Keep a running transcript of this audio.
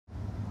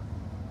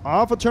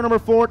Off of turn number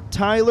 4,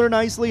 Tyler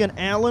Nicely and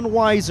Alan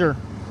Weiser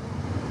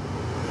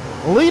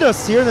lead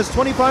us here in this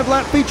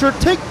 25-lap feature.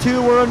 Take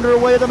 2, we're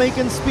underway at the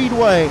Macon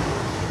Speedway.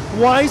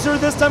 Weiser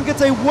this time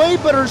gets a way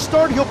better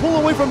start. He'll pull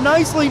away from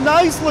Nicely.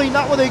 Nicely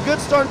not with a good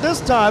start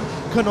this time.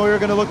 Knoyer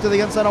going to look to the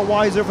inside of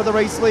Weiser for the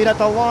race lead at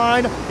the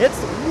line. It's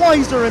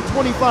Weiser in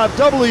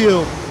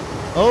 25W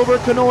over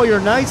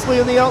Knoyer.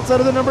 Nicely on the outside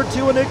of the number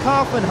 2 and Nick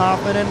Hoffman.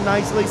 Hoffman and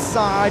Nicely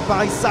side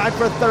by side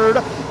for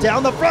third.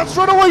 Down the front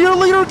straightaway, your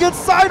leader gets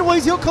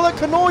sideways. He'll collect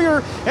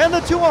Knoyer and the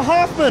 2 of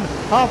Hoffman.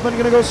 Hoffman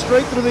going to go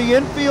straight through the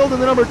infield in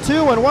the number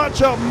 2, and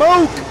watch out,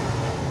 Moak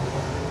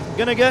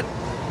going to get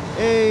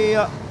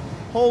a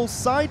whole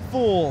side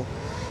full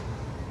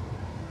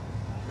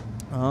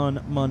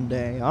on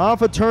Monday.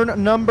 Off of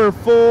turn number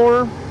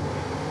 4,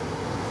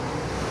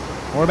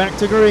 we're back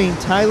to green.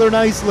 Tyler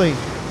Nicely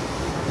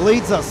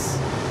leads us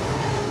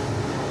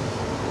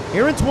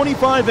here in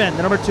 25N.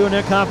 The number 2,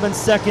 Nick Hoffman,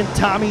 second.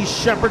 Tommy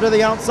Shepard to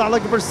the outside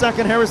looking for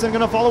second. Harrison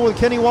going to follow with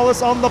Kenny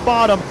Wallace on the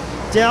bottom.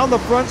 Down the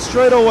front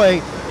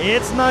straightaway,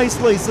 it's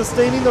Nicely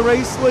sustaining the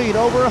race lead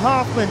over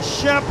Hoffman,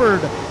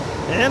 Shepard,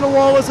 and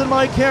Wallace and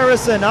Mike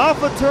Harrison.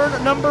 Off of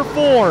turn number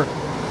 4,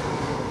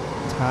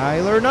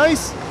 Tyler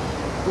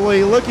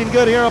Nicely looking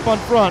good here up on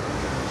front.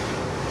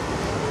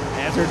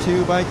 As her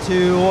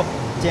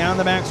 2x2 down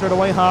the back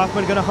straightaway,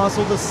 Hoffman going to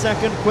hustle the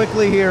second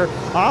quickly here.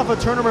 Off of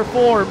turn number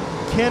 4,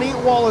 Kenny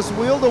Wallace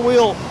wheel to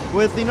wheel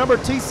with the number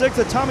T6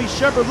 of Tommy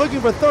Shepard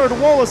looking for third.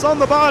 Wallace on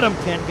the bottom,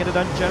 can't get it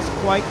done just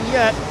quite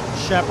yet.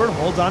 Shepard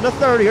holds on to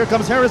third. Here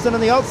comes Harrison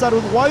on the outside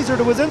with Weiser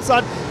to his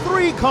inside.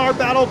 3-car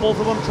battle, both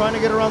of them trying to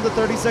get around the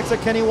 36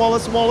 of Kenny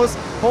Wallace. Wallace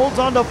holds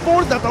on to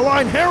fourth at the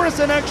line.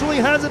 Harrison actually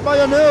has it by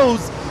a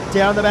nose.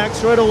 Down the back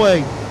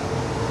straightaway,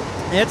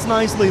 it's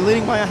Nicely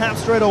leading by a half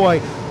straightaway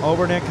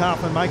over Nick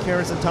Hoffman, Mike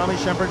Harrison, Tommy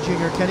Shepard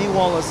Jr., Kenny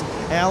Wallace,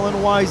 Alan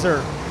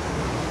Weiser,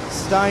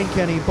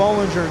 Steinkenny,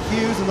 Bollinger,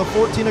 Hughes, and the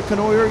 14 of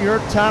Knoyer, your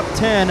top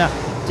 10.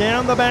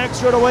 Down the back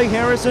straightaway,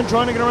 Harrison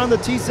trying to get around the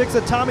T6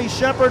 of Tommy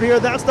Shepard here.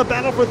 That's the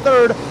battle for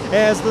third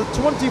as the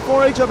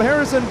 24H of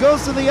Harrison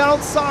goes to the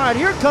outside.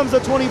 Here comes the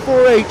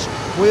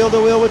 24H. Wheel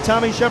to wheel with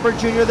Tommy Shepard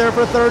Jr. there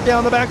for third.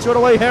 Down the back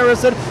straightaway,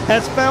 Harrison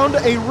has found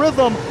a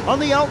rhythm on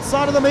the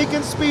outside of the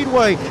Macon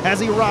Speedway as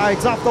he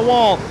rides off the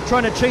wall,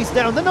 trying to chase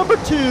down the number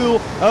 2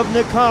 of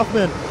Nick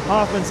Hoffman.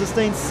 Hoffman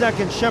sustains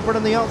second, Shepard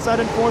on the outside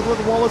and fourth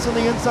with Wallace on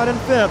the inside and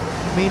fifth.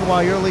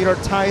 Meanwhile, your leader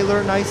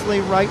Tyler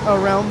Nicely right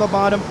around the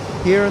bottom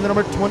here in the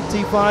number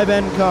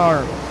 25N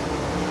car.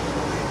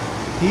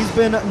 He's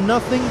been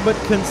nothing but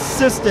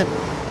consistent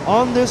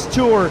on this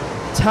tour.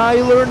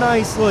 Tyler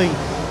Nicely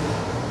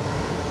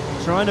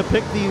trying to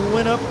pick the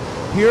win up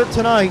here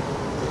tonight.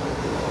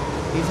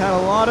 He's had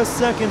a lot of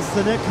seconds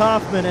to Nick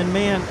Hoffman, and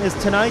man, is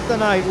tonight the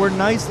night where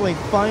Nicely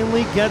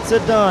finally gets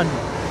it done.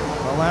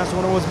 The last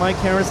one was Mike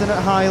Harrison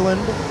at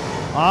Highland.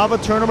 Off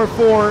of turn number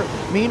 4.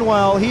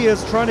 Meanwhile, he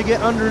is trying to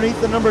get underneath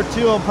the number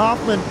 2 of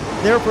Hoffman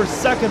there for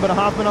second, but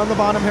Hoffman on the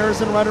bottom,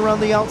 Harrison right around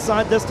the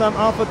outside, this time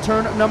off of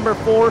turn number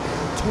 4.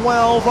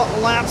 12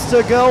 laps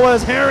to go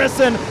as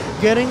Harrison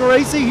getting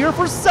racy here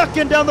for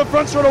second down the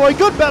front straightaway.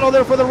 Good battle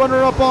there for the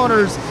runner-up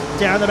honors.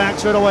 Down the back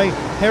straightaway,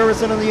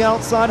 Harrison on the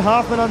outside,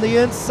 Hoffman on the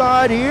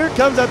inside. Here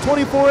comes that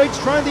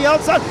 24H trying the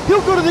outside.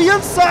 He'll go to the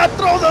inside,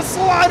 throw the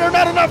slider,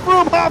 not enough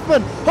room.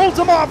 Hoffman holds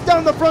him off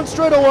down the front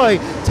straightaway.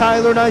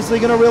 Tyler Nicely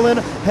going to reel in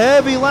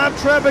heavy lap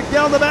traffic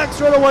down the back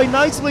straightaway.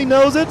 Nicely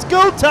knows it's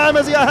go time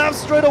as he a half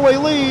straightaway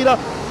lead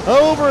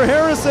over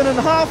Harrison and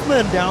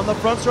Hoffman. Down the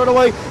front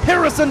straightaway,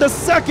 Harrison to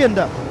second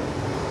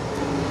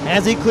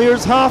as he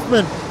clears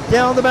Hoffman.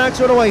 Down the back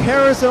straightaway,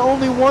 Harrison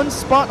only one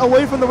spot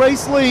away from the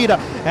race lead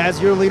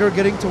as your leader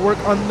getting to work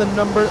on the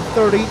number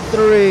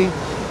 33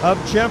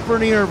 of Jeff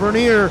Vernier.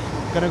 Vernier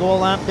going to go a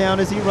lap down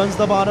as he runs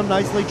the bottom,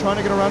 Nicely trying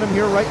to get around him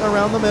here right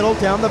around the middle.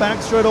 Down the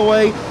back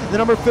straightaway, the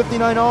number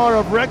 59R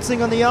of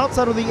Rexing on the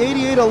outside with the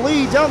 88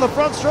 lead. Down the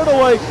front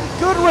straightaway,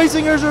 good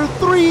racing. Here's your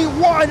 3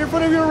 wide in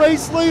front of your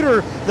race leader.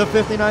 The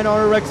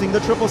 59R Rexing,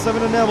 the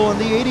 777 of Neville, and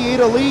the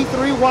 88 lead.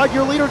 3 wide,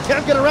 your leader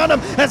can't get around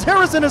him as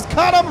Harrison has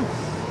caught him.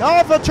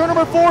 Off of turn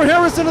number 4,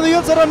 Harrison to the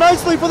inside of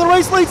Nicely for the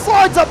race lead.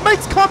 Slides up,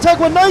 makes contact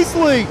with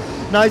Nicely.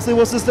 Nicely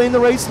will sustain the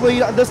race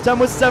lead, this time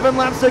with 7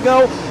 laps to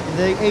go.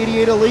 The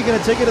 88 Elite going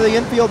to take it to the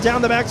infield,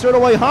 down the back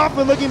straightaway.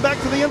 Hoffman looking back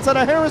to the inside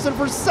of Harrison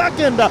for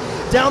second.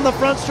 Down the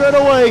front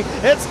straightaway,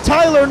 it's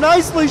Tyler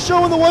Nicely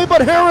showing the way,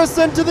 but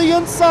Harrison to the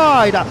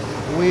inside.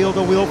 Wheel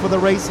to wheel for the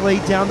race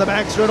lead, down the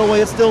back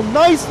straightaway. It's still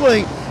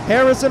Nicely.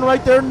 Harrison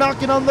right there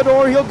knocking on the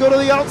door. He'll go to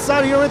the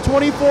outside here at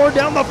 24.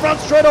 Down the front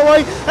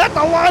straightaway. At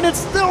the line, it's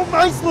still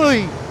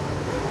Nicely.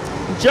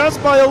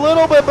 Just by a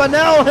little bit, but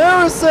now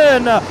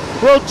Harrison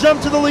will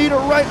jump to the lead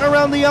right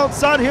around the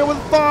outside here with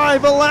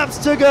 5 laps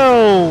to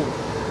go.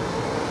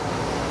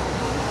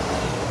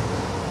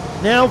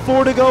 Now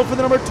 4 to go for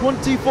the number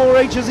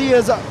 24H as he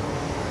is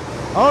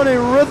on a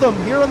rhythm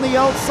here on the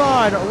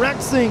outside.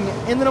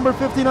 Rexing in the number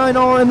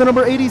 59R and the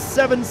number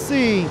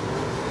 87C.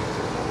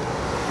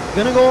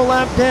 Gonna go a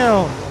lap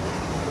down.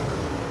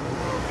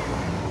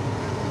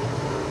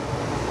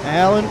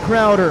 Alan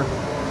Crowder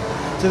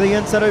to the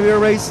inside of your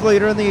race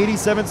leader in the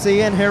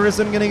 87C, and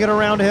Harrison going to get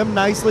around him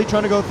nicely,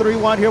 trying to go 3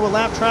 wide here with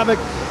lap traffic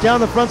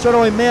down the front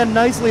straightaway. Man,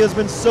 Nicely has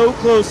been so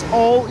close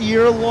all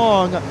year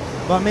long,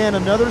 but man,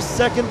 another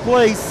second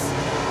place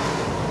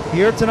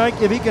here tonight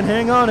if he can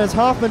hang on, as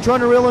Hoffman trying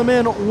to reel him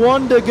in.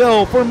 1 to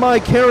go for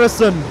Mike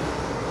Harrison.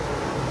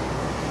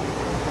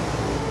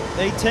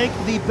 They take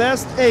the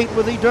best 8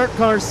 with the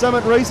DIRTcar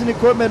Summit Racing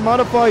Equipment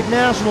Modified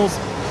Nationals,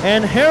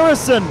 and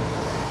Harrison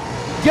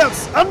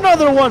gets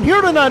another one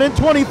here tonight in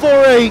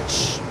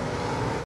 24H.